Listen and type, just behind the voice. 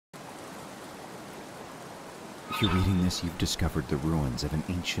If you're reading this, you've discovered the ruins of an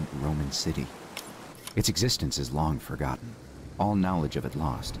ancient Roman city. Its existence is long forgotten, all knowledge of it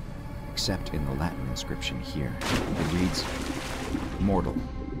lost, except in the Latin inscription here. It reads, "Mortal,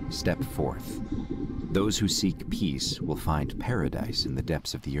 step forth. Those who seek peace will find paradise in the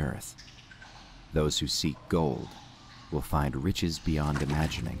depths of the earth. Those who seek gold will find riches beyond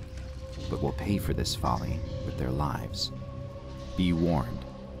imagining, but will pay for this folly with their lives. Be warned,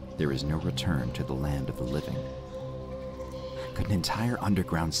 there is no return to the land of the living." Could an entire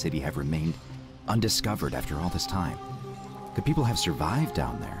underground city have remained undiscovered after all this time? Could people have survived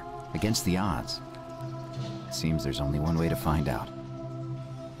down there, against the odds? It seems there's only one way to find out.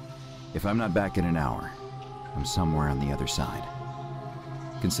 If I'm not back in an hour, I'm somewhere on the other side.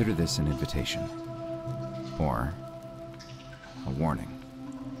 Consider this an invitation. Or a warning.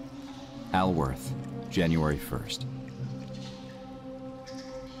 Alworth, January 1st.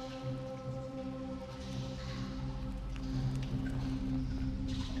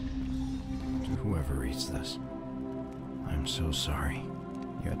 To whoever reads this, I'm so sorry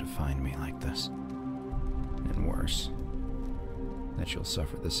you had to find me like this. And worse, that you'll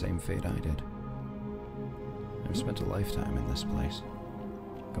suffer the same fate I did. I've spent a lifetime in this place,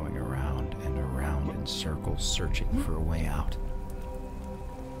 going around and around in circles searching for a way out.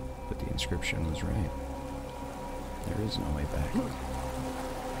 But the inscription was right. There is no way back. And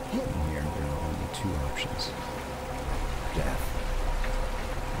here there are only two options. Death,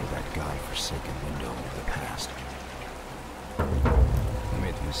 or that God-forsaken window into the past. I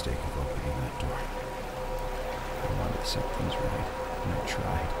made the mistake of opening that door. I wanted to set things right, and I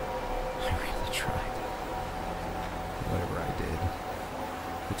tried. I really tried. Whatever I did,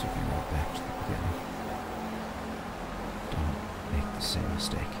 it took me right back to the beginning. Don't make the same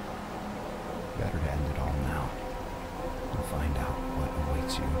mistake. Better to end it all now and find out what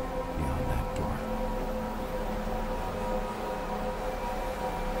awaits you beyond that door.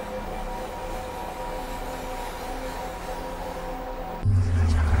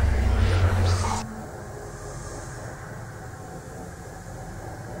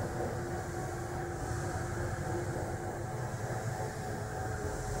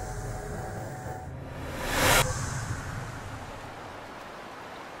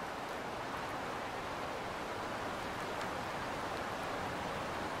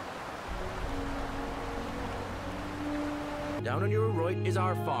 Down on your right is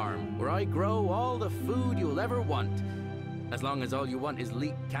our farm, where I grow all the food you'll ever want. As long as all you want is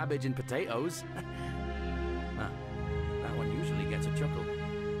leek, cabbage, and potatoes. That one usually gets a chuckle.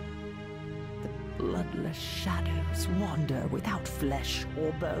 The bloodless shadows wander without flesh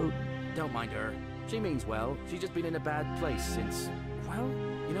or bone. Don't mind her. She means well. She's just been in a bad place since... well,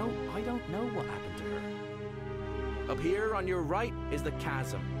 you know, I don't know what happened to her. Up here on your right is the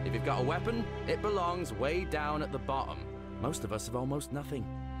chasm. If you've got a weapon, it belongs way down at the bottom. Most of us have almost nothing.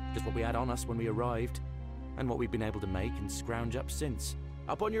 Just what we had on us when we arrived, and what we've been able to make and scrounge up since.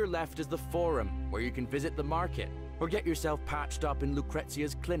 Up on your left is the Forum, where you can visit the market, or get yourself patched up in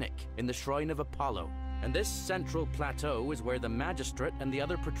Lucrezia's clinic, in the Shrine of Apollo. And this central plateau is where the Magistrate and the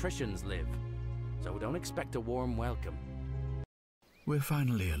other patricians live. So don't expect a warm welcome. We're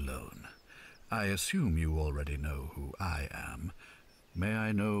finally alone. I assume you already know who I am. May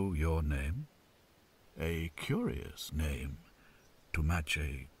I know your name? A curious name, to match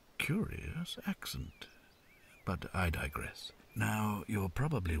a curious accent. But I digress. Now, you're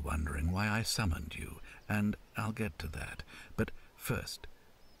probably wondering why I summoned you, and I'll get to that. But first,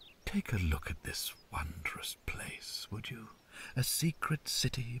 take a look at this wondrous place, would you? A secret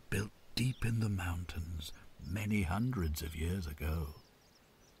city built deep in the mountains, many hundreds of years ago.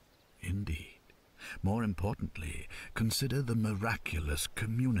 Indeed. More importantly, consider the miraculous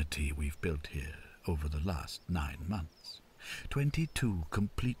community we've built here over the last 9 months. 22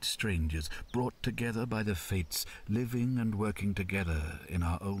 complete strangers brought together by the fates, living and working together in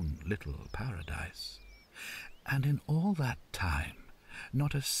our own little paradise. And in all that time,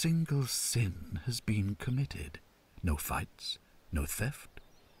 not a single sin has been committed. No fights, no theft,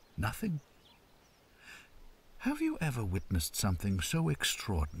 nothing. Have you ever witnessed something so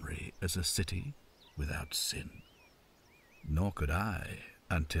extraordinary as a city without sin? Nor could I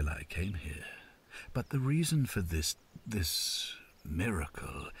until I came here. But the reason for this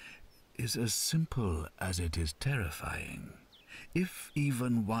miracle is as simple as it is terrifying. If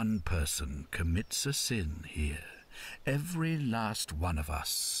even one person commits a sin here, every last one of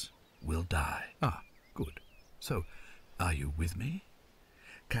us will die. Ah, good. So, are you with me?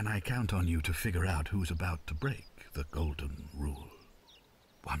 Can I count on you to figure out who's about to break the golden rule?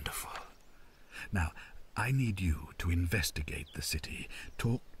 Wonderful. Now, I need you to investigate the city,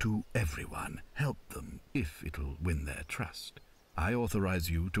 talk to everyone, help them if it'll win their trust. I authorize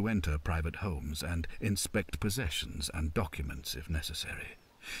you to enter private homes and inspect possessions and documents if necessary.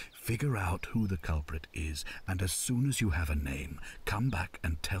 Figure out who the culprit is, and as soon as you have a name, come back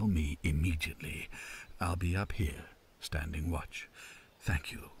and tell me immediately. I'll be up here, standing watch.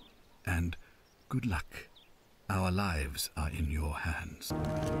 Thank you, and good luck. Our lives are in your hands.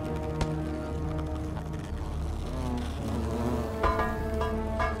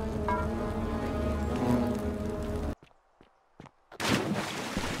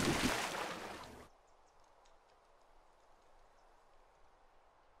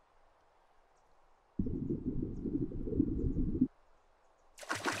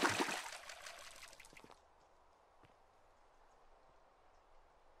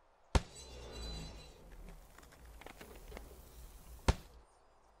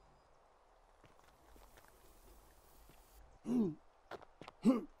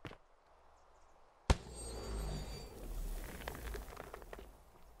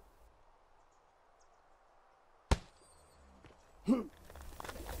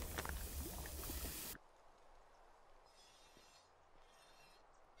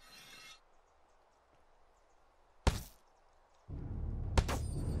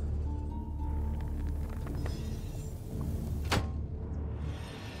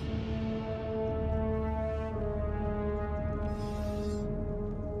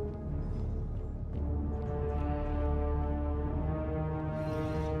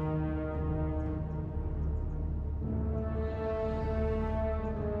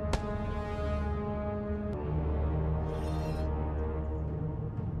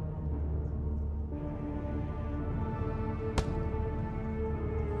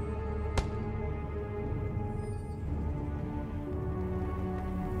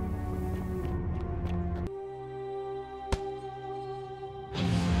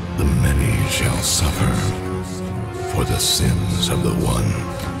 Shall suffer for the sins of the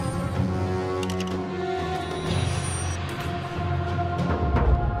one.